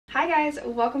guys,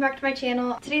 welcome back to my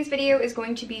channel. Today's video is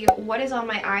going to be what is on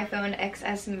my iPhone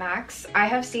XS Max. I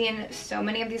have seen so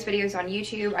many of these videos on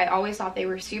YouTube. I always thought they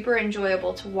were super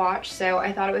enjoyable to watch, so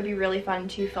I thought it would be really fun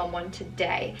to film one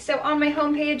today. So on my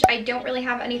homepage, I don't really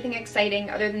have anything exciting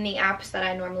other than the apps that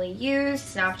I normally use: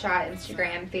 Snapchat,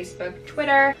 Instagram, Facebook,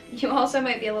 Twitter. You also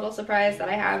might be a little surprised that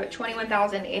I have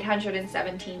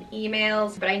 21,817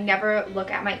 emails, but I never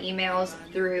look at my emails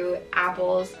through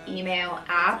Apple's email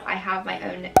app. I have my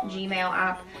own Gmail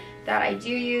app that I do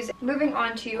use. Moving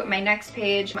on to my next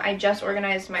page, I just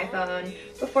organized my phone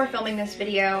before filming this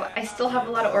video. I still have a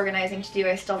lot of organizing to do.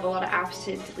 I still have a lot of apps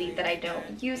to delete that I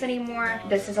don't use anymore.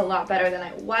 This is a lot better than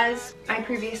it was. I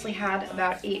previously had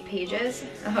about 8 pages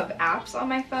of apps on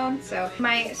my phone. So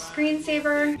my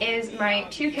screensaver is my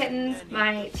 2 kittens.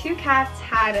 My 2 cats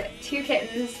had 2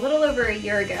 kittens a little over a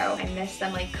year ago. I missed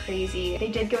them like crazy. They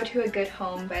did go to a good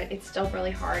home, but it's still really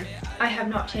hard. I have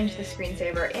not changed the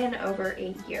screensaver in over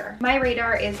a year. My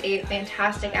Radar is a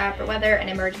fantastic app for weather and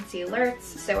emergency alerts,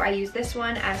 so I use this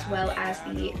one as well as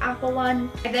the Apple one.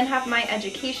 I then have my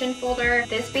education folder.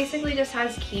 This basically just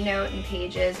has Keynote and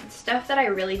Pages, stuff that I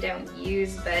really don't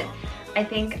use, but I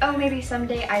think, oh, maybe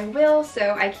someday I will,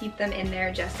 so I keep them in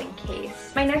there just in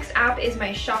case. My next app is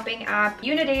my shopping app.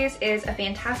 Unidays is a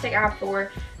fantastic app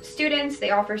for students.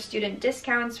 They offer student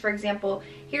discounts. For example,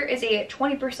 here is a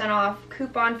 20% off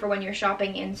coupon for when you're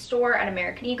shopping in store at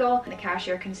American Eagle, and the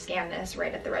cashier can scan this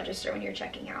right at the register when you're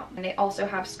checking out. And they also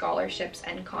have scholarships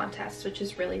and contests, which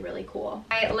is really, really cool.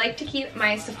 I like to keep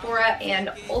my Sephora and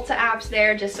Ulta apps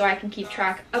there just so I can keep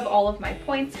track of all of my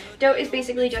points. Dote is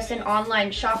basically just an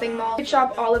online shopping mall. You could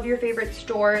shop all of your favorite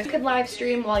stores. You could live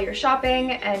stream while you're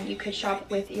shopping, and you could shop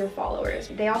with your followers.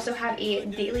 They also have a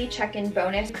daily check-in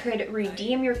bonus. You could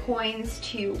redeem your coins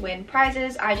to win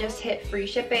prizes. I just hit free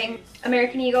shipping.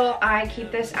 American Eagle, I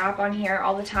keep this app on here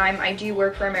all the time. I do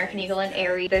work for American Eagle and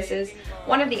Aerie. This is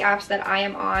one of the apps that I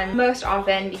am on most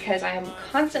often because I am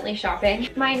constantly shopping.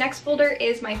 My next folder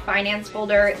is my finance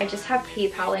folder. I just have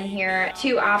PayPal in here.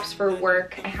 2 apps for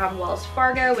work. I have Wells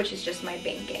Fargo, which is just my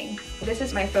banking. This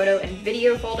is my photo and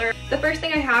video folder. The first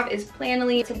thing I have is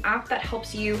Planoly. It's an app that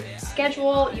helps you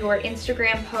schedule your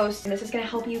Instagram posts, and this is going to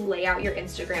help you lay out your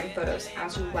Instagram photos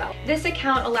as well. This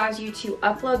account allows you to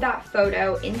upload that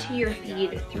photo into your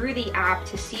feed through the app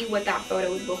to see what that photo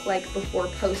would look like before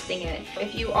posting it.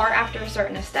 If you are after a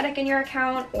certain aesthetic in your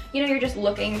account, or you're just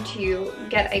looking to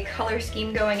get a color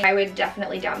scheme going, I would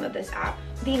definitely download this app.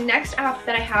 The next app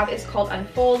that I have is called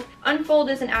Unfold. Unfold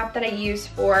is an app that I use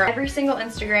for every single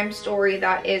Instagram story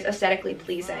that is aesthetically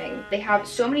pleasing. They have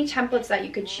so many templates that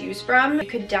you could choose from. You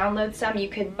could download some, you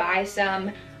could buy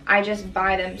some. I just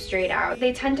buy them straight out.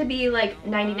 They tend to be like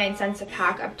 99 cents a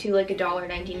pack up to like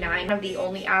 $1.99. One of the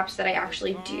only apps that I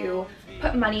actually do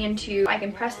put money into. I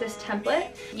can press this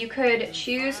template. You could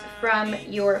choose from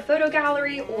your photo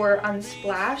gallery or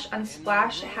Unsplash.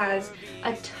 Unsplash has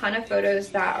a ton of photos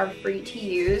that are free to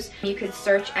use. You could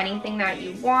search anything that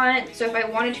you want. So if I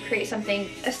wanted to create something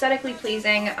aesthetically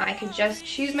pleasing, I could just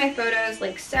choose my photos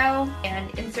like so and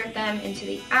insert them into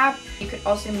the app. You could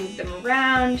also move them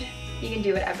around. You can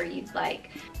do whatever you'd like.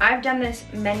 I've done this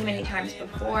many times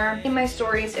before. In my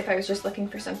stories, if I was just looking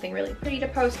for something really pretty to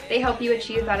post, they help you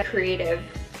achieve that creative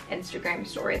Instagram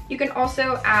story. You can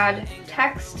also add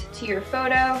text to your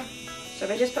photo. So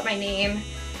if I just put my name,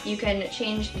 you can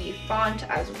change the font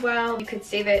as well. You could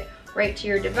save it right to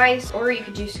your device, or you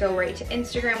could just go right to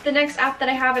Instagram. The next app that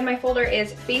I have in my folder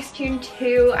is Facetune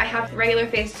 2. I have regular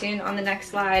Facetune on the next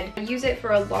slide. I use it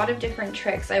for a lot of different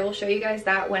tricks. I will show you guys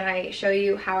that when I show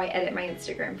you how I edit my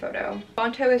Instagram photo.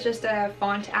 Fonto is just a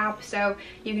font app, so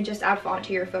you can just add font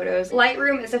to your photos.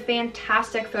 Lightroom is a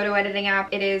fantastic photo editing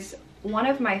app. It is one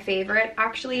of my favorite,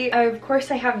 actually. Of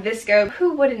course I have VSCO.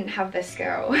 Who wouldn't have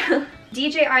VSCO?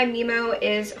 DJI Mimo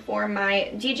is for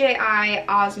my DJI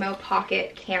Osmo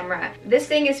Pocket camera. This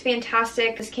thing is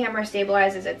fantastic. This camera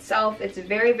stabilizes itself. It's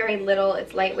very little.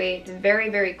 It's lightweight. It's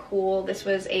very cool. This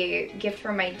was a gift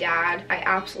from my dad. I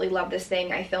absolutely love this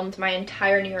thing. I filmed my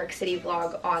entire New York City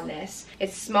vlog on this.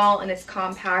 It's small and it's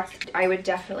compact. I would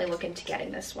definitely look into getting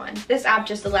this one. This app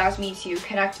just allows me to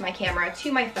connect my camera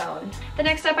to my phone. The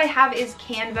next app I have is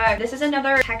Canva. This is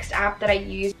another text app that I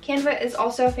use. Canva is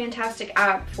also a fantastic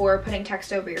app for putting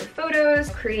text over your photos,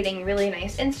 creating really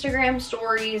nice Instagram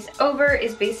stories. Over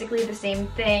is basically the same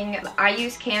thing. I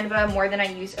use Canva more than I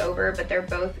use Over, but they're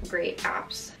both great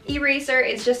apps. Eraser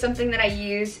is just something that I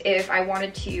use if I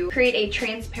wanted to create a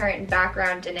transparent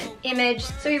background in an image.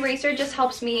 So Eraser just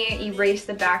helps me erase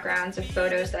the backgrounds of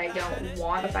photos that I don't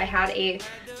want. If I had a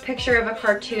picture of a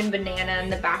cartoon banana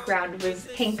and the background was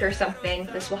pink or something,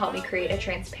 this will help me create a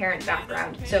transparent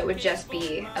background so it would just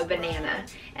be a banana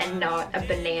and not a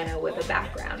banana with a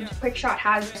background. QuickShot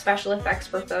has special effects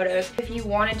for photos. If you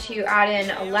wanted to add in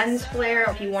a lens flare,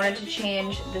 if you wanted to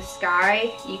change the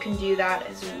sky, you can do that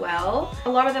as well. A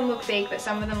lot of them look fake, but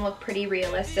some of them look pretty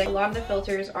realistic. A lot of the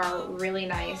filters are really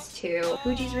nice too.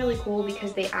 Fuji's really cool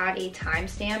because they add a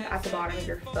timestamp at the bottom of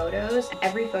your photos.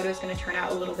 Every photo is going to turn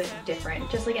out a little bit different,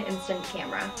 just like an instant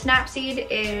camera. Snapseed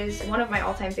is one of my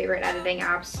all-time favorite editing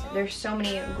apps. There's so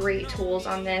many great tools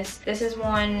on this. This is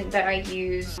one that I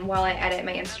use while I edit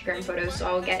my Instagram photos, so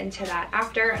I'll get into that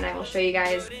after and I will show you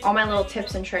guys all my little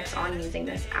tips and tricks on using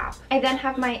this app. I then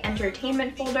have my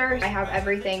entertainment folder. I have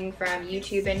everything from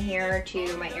YouTube in here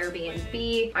to my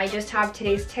Airbnb. I just have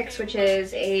Today's Ticks, which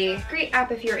is a great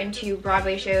app if you're into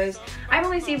Broadway shows. I've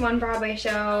only seen one Broadway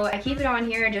show. I keep it on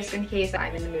here just in case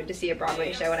I'm in the mood to see a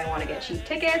Broadway show and I want to get cheap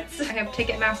tickets. I have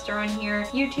Ticketmaster on here.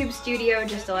 YouTube Studio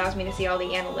just allows me to see all the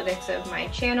analytics of my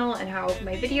channel and how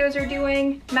my videos are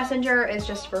doing. Messenger is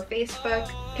just for Facebook.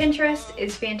 Pinterest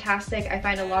is fantastic. I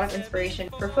find a lot of inspiration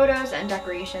for photos and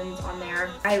decorations on there.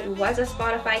 I was a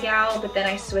Spotify gal, but then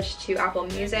I switched to Apple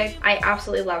Music. I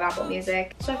absolutely love Apple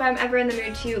Music. So if I'm ever in the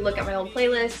mood to look at my old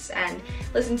playlists and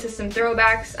listen to some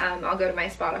throwbacks, I'll go to my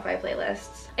Spotify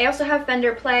playlists. I also have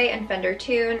Fender Play and Fender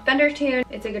Tune. Fender Tune,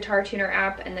 it's a guitar tuner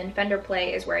app, and then Fender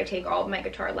Play is where I take all of my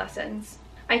guitar lessons.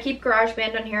 I keep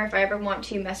GarageBand on here if I ever want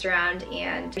to mess around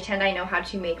and pretend I know how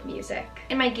to make music.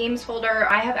 In my games folder,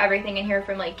 I have everything in here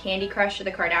from like Candy Crush to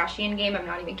the Kardashian game, I'm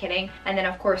not even kidding. And then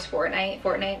of course Fortnite.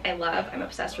 Fortnite I love, I'm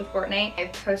obsessed with Fortnite. I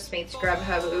have Postmates,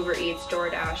 Grubhub, Uber Eats,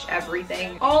 DoorDash,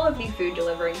 everything. All of the food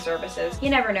delivering services. You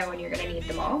never know when you're gonna need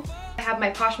them all. I have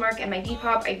my Poshmark and my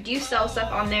Depop. I do sell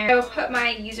stuff on there. So put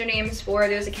my usernames for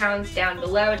those accounts down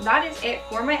below. That is it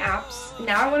for my apps.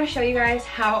 Now I want to show you guys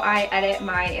how I edit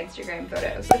my Instagram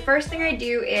photos. The first thing I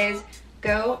do is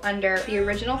go under the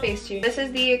original Facetune. This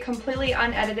is the completely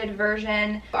unedited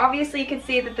version. Obviously you can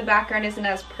see that the background isn't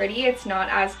as pretty, it's not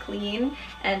as clean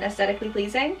and aesthetically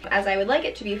pleasing as I would like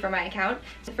it to be for my account.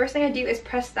 The first thing I do is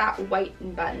press that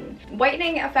whiten button.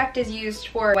 Whitening effect is used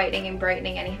for whitening and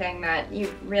brightening anything that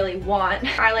you really want.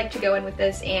 I like to go in with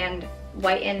this and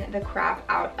whiten the crap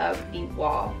out of the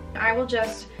wall. I will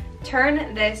just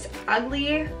turn this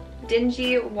ugly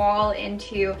dingy wall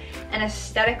into an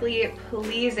aesthetically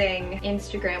pleasing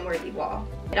Instagram-worthy wall.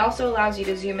 It also allows you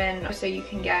to zoom in so you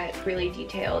can get really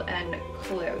detailed and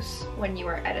close when you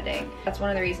are editing. That's one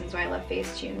of the reasons why I love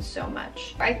Facetune so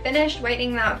much. I finished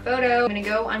whitening that photo. I'm gonna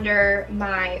go under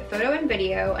my photo and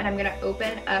video and I'm gonna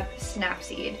open up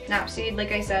Snapseed. Snapseed,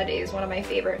 like I said, is one of my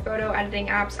favorite photo editing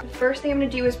apps. The first thing I'm gonna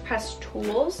do is press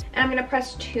Tools and I'm gonna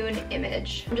press Tune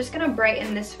Image. I'm just gonna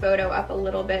brighten this photo up a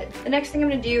little bit. The next thing I'm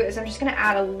gonna do is I'm just gonna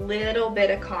add a little bit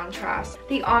of contrast.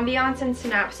 The ambiance in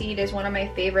Snapseed is one of my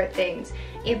favorite things.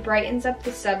 It brightens up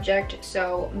the subject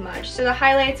so much. So the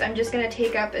highlights I'm just gonna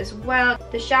take up as well.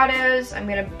 The shadows I'm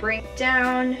gonna bring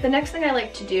down. The next thing I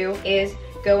like to do is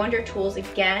go under Tools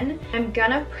again. I'm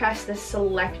gonna press the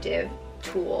Selective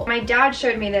tool. My dad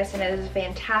showed me this and it is a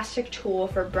fantastic tool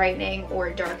for brightening or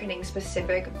darkening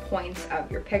specific points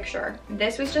of your picture.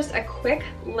 This was just a quick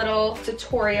little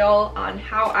tutorial on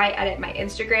how I edit my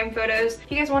Instagram photos. If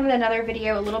you guys wanted another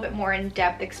video a little bit more in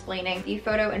depth explaining the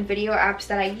photo and video apps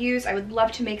that I use, I would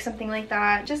love to make something like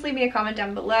that. Just leave me a comment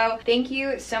down below. Thank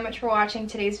you so much for watching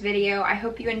today's video. I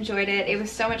hope you enjoyed it. It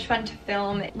was so much fun to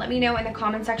film. Let me know in the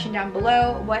comment section down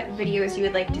below what videos you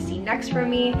would like to see next from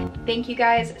me. Thank you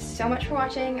guys so much for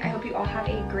watching. I hope you all have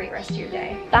a great rest of your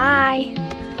day. Bye!